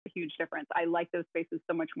a huge difference. I like those spaces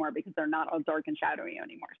so much more because they're not all dark and shadowy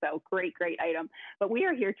anymore. So great, great item. But we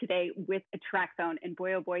are here today with a Tracfone, and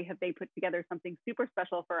boy, oh boy, have they put together something super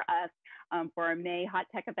special for us for our May Hot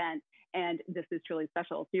Tech event. And this is truly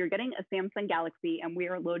special. So you're getting a Samsung Galaxy, and we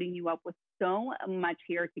are loading you up with so much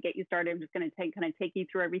here to get you started. I'm just going to kind of take you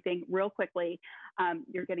through everything real quickly.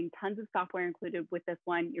 You're getting tons of software included with this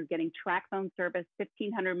one. You're getting Tracfone service,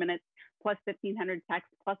 1,500 minutes plus 1,500 text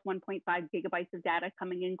plus 1.5 gigabytes of data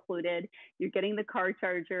coming included. You're getting the car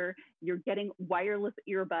charger. You're getting wireless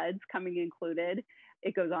earbuds coming included.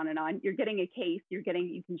 It goes on and on. You're getting a case. You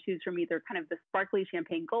can choose from either kind of the sparkly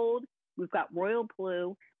champagne gold. We've got royal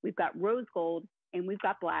blue. We've got rose gold. And we've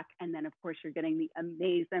got black. And then, of course, you're getting the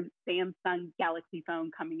amazing Samsung Galaxy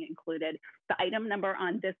phone coming included. The item number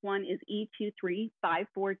on this one is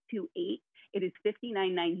E235428. It is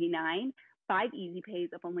 $59.99, 5 easy pays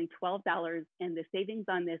of only $12. And the savings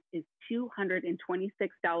on this is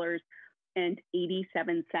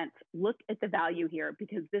 $226.87. Look at the value here,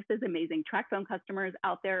 because this is amazing. Tracfone customers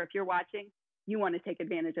out there, if you're watching, you want to take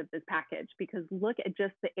advantage of this package, because look at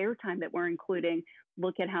just the airtime that we're including.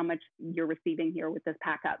 Look at how much you're receiving here with this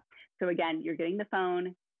pack up. So again, you're getting the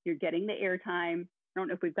phone, you're getting the airtime. I don't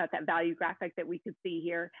know if we've got that value graphic that we could see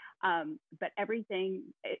here, but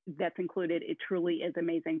everything that's included, it truly is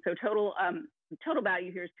amazing. So total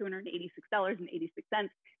value here is $286.86.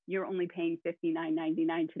 You're only paying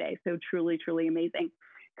 $59.99 today. So truly, truly amazing.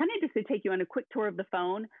 Kind of just to take you on a quick tour of the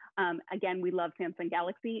phone. Again, we love Samsung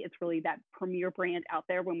Galaxy. It's really that premier brand out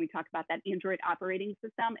there when we talk about that Android operating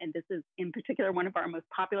system. And this is in particular one of our most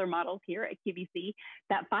popular models here at QVC.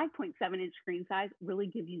 That 5.7-inch screen size really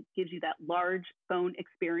gives you that large phone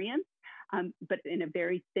experience, but in a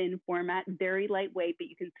very thin format, very lightweight, but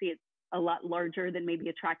you can see it's a lot larger than maybe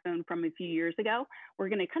a Tracfone from a few years ago. We're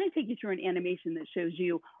going to kind of take you through an animation that shows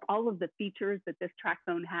you all of the features that this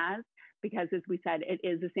Tracfone has, because as we said, it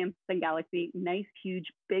is a Samsung Galaxy, nice,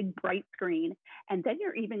 huge, big, bright screen. And then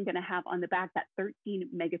you're even going to have on the back that 13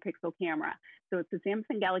 megapixel camera. So it's the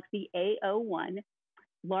Samsung Galaxy A01,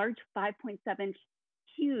 large 5.7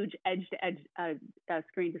 huge edge-to-edge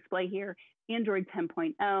screen display here, Android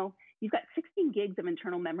 10.0. You've got 16 gigs of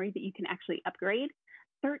internal memory that you can actually upgrade.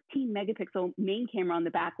 13 megapixel main camera on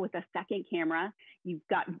the back with a second camera. You've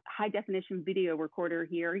got high definition video recorder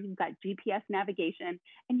here. You've got GPS navigation,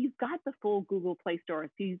 and you've got the full Google Play Store.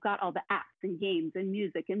 So you've got all the apps and games and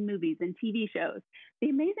music and movies and TV shows. The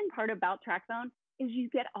amazing part about Tracfone is you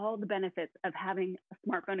get all the benefits of having a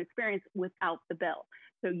smartphone experience without the bill.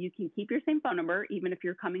 So you can keep your same phone number, even if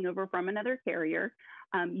you're coming over from another carrier.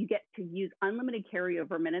 You get to use unlimited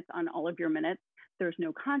carryover minutes on all of your minutes. There's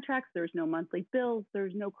no contracts, there's no monthly bills,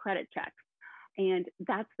 there's no credit checks. And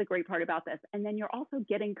that's the great part about this. And then you're also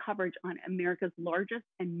getting coverage on America's largest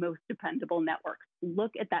and most dependable networks.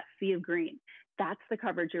 Look at that sea of green. That's the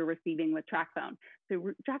coverage you're receiving with Tracfone.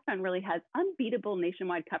 So Tracfone really has unbeatable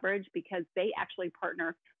nationwide coverage because they actually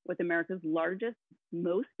partner with America's largest,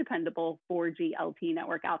 most dependable 4G LTE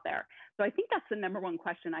network out there. So I think that's the number one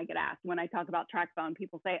question I get asked when I talk about Tracfone.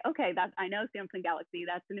 People say, okay, I know Samsung Galaxy,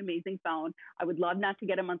 that's an amazing phone. I would love not to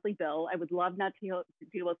get a monthly bill. I would love not to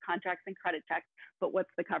deal with contracts and credit checks, but what's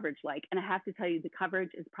the coverage like? And I have to tell you, the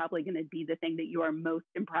coverage is probably going to be the thing that you are most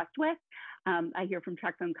impressed with. I hear from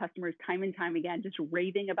Tracfone customers time and time again, just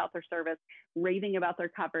raving about their service, raving about their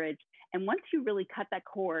coverage. And once you really cut that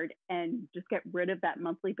cord and just get rid of that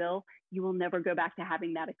monthly bill, you will never go back to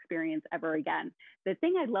having that experience ever again. The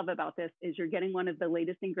thing I love about this is you're getting one of the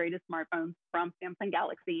latest and greatest smartphones from Samsung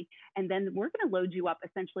Galaxy, and then we're going to load you up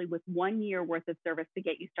essentially with 1 year worth of service to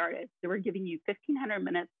get you started. So we're giving you 1,500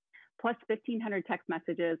 minutes plus 1,500 text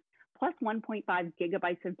messages plus 1.5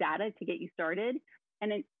 gigabytes of data to get you started.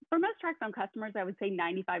 And for most Tracfone customers, I would say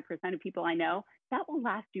 95% of people I know, that will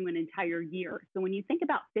last you an entire year. So when you think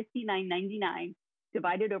about $59.99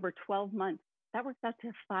 divided over 12 months, that works out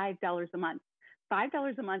to $5 a month.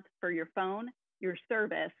 $5 a month for your phone, your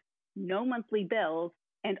service, no monthly bills,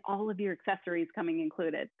 and all of your accessories coming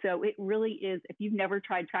included. So it really is, if you've never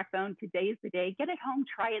tried Tracfone, today is the day. Get it home,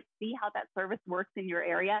 try it, see how that service works in your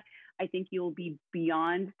area. I think you'll be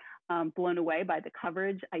beyond blown away by the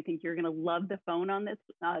coverage. I think you're gonna love the phone on this,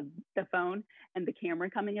 the phone and the camera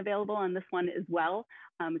coming available on this one as well.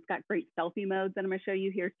 It's got great selfie modes that I'm gonna show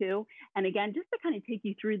you here too. And again, just to kind of take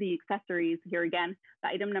you through the accessories here again, the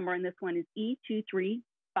item number on this one is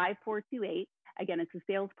E235428. Again, it's a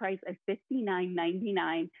sales price of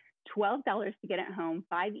 $59.99, $12 to get it home,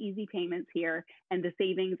 5 easy payments here. And the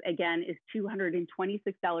savings, again, is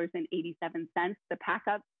 $226.87. The pack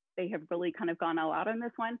up, they have really kind of gone all out on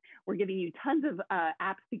this one. We're giving you tons of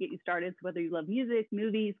apps to get you started. So whether you love music,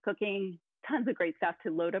 movies, cooking, tons of great stuff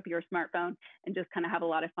to load up your smartphone and just kind of have a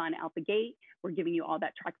lot of fun out the gate. We're giving you all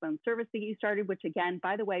that Tracfone service to get you started, which again,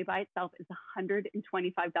 by the way, by itself is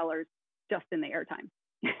 $125 just in the airtime.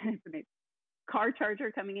 It's amazing. Car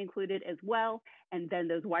charger coming included as well, and then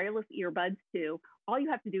those wireless earbuds too. All you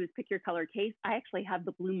have to do is pick your color case. I actually have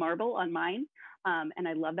the blue marble on mine, and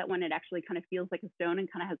I love that one. It actually kind of feels like a stone and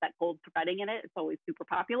kind of has that gold threading in it. It's always super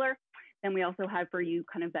popular. Then we also have for you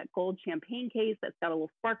kind of that gold champagne case that's got a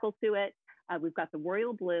little sparkle to it. We've got the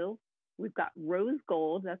royal blue. We've got rose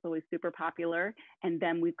gold, that's always super popular. And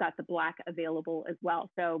then we've got the black available as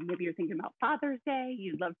well. So maybe you're thinking about Father's Day,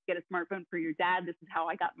 you'd love to get a smartphone for your dad. This is how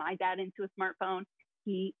I got my dad into a smartphone.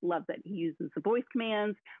 He loves it. He uses the voice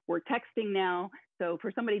commands. We're texting now. So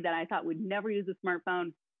for somebody that I thought would never use a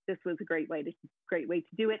smartphone, this was a great way to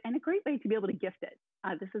do it, and a great way to be able to gift it.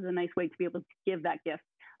 This is a nice way to be able to give that gift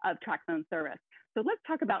of Tracfone service. So let's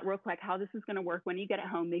talk about real quick how this is going to work when you get it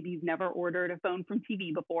home. Maybe you've never ordered a phone from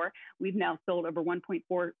TV before. We've now sold over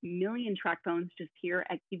 1.4 million Tracfones just here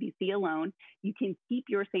at QVC alone. You can keep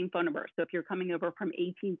your same phone number. So if you're coming over from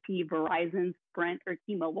AT&T, Verizon, Sprint, or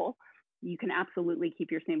T-Mobile, you can absolutely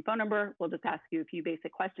keep your same phone number. We'll just ask you a few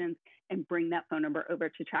basic questions and bring that phone number over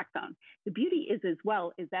to Tracfone. The beauty is as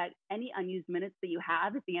well is that any unused minutes that you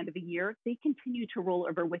have at the end of the year, they continue to roll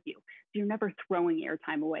over with you. So you're never throwing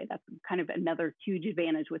airtime away. That's kind of another huge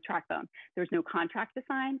advantage with Tracfone. There's no contract to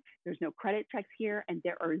sign, there's no credit checks here, and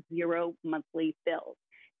there are 0 monthly bills.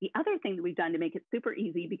 The other thing that we've done to make it super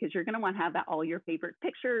easy, because you're going to want to have all your favorite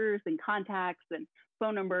pictures and contacts and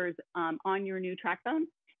phone numbers on your new Tracfone,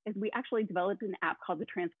 is we actually developed an app called the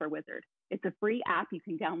Transfer Wizard. It's a free app. You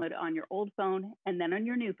can download it on your old phone, and then on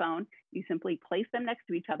your new phone, you simply place them next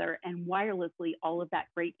to each other, and wirelessly, all of that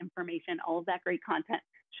great information, all of that great content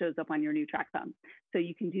shows up on your new Tracfone. So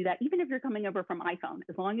you can do that even if you're coming over from iPhone.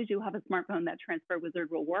 As long as you have a smartphone, that Transfer Wizard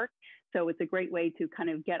will work. So it's a great way to kind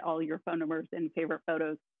of get all your phone numbers and favorite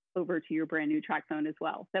photos over to your brand new Tracfone as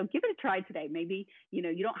well. So give it a try today. Maybe, you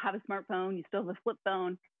don't have a smartphone, you still have a flip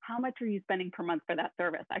phone. How much are you spending per month for that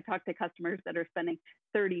service? I talk to customers that are spending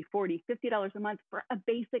 $30, $40, $50 a month for a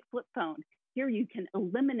basic flip phone. Here you can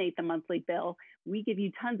eliminate the monthly bill. We give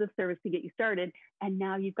you tons of service to get you started, and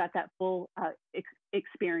now you've got that full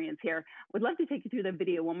experience here. Would love to take you through the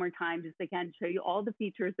video one more time, just again, show you all the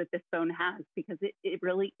features that this phone has, because it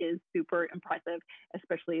really is super impressive,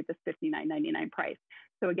 especially at this $59.99 price.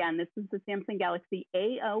 So again, this is the Samsung Galaxy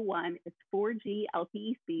A01. It's 4G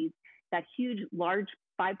LTE speeds, that huge, large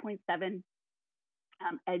 5.7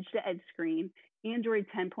 edge-to-edge screen, Android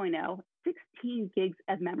 10.0, 16 gigs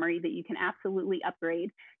of memory that you can absolutely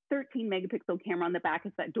upgrade, 13 megapixel camera on the back.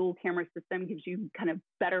 It's that dual camera system, gives you kind of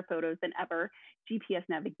better photos than ever. GPS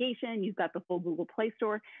navigation, you've got the full Google Play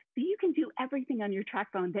Store. So you can do everything on your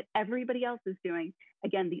Tracfone that everybody else is doing.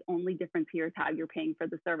 Again, the only difference here is how you're paying for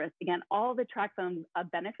the service. Again, all the Tracfone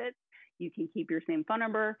benefits, you can keep your same phone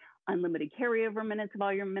number, unlimited carryover minutes of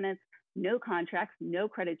all your minutes, no contracts, no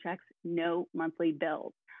credit checks, no monthly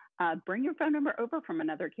bills. Bring your phone number over from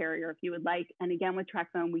another carrier if you would like. And again, with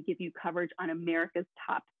Tracfone, we give you coverage on America's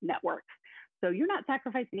top networks. So you're not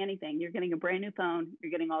sacrificing anything. You're getting a brand new phone.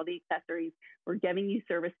 You're getting all the accessories. We're giving you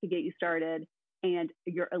service to get you started, and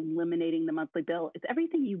you're eliminating the monthly bill. It's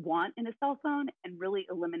everything you want in a cell phone, and really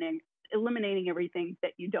eliminating everything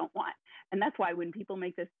that you don't want. And that's why when people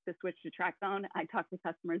make the switch to Tracfone, I talk to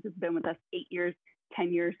customers who've been with us 8 years,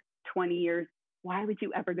 10 years, 20 years. Why would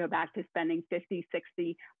you ever go back to spending $50,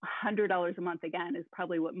 $60, $100 a month again is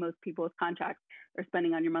probably what most people with contracts are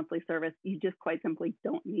spending on your monthly service. You just quite simply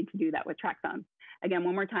don't need to do that with Tracfone. Again,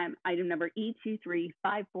 one more time, item number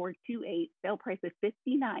E235428, sale price is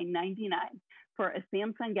 $59.99 for a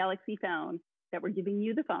Samsung Galaxy phone that we're giving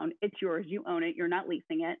you the phone. It's yours, you own it, you're not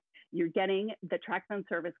leasing it. You're getting the Tracfone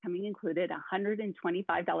service coming included,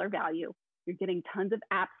 $125 value. You're getting tons of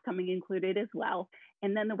apps coming included as well.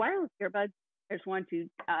 And then the wireless earbuds, I just want to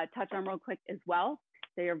touch on real quick as well.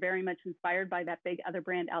 They are very much inspired by that big other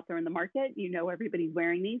brand out there in the market. Everybody's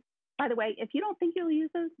wearing these. By the way, if you don't think you'll use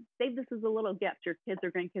those, save this as a little gift. Your kids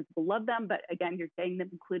or grandkids will love them, but again, you're getting them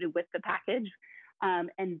included with the package.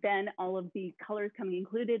 And then all of the colors coming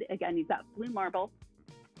included. Again, you've got blue marble,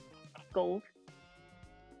 gold,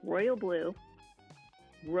 royal blue,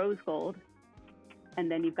 rose gold, and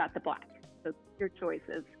then you've got the black. So your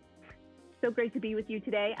choices. So great to be with you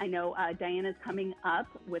today. I know Diana's coming up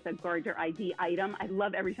with a Guard Your ID item. I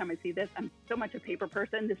love every time I see this. I'm so much a paper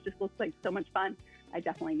person. This just looks like so much fun. I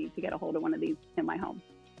definitely need to get a hold of one of these in my home.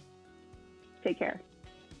 Take care.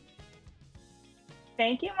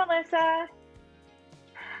 Thank you, Melissa.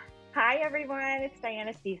 Hi, everyone. It's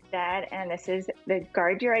Diana Seastad, and this is the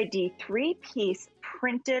Guard Your ID 3-piece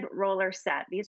printed roller set. These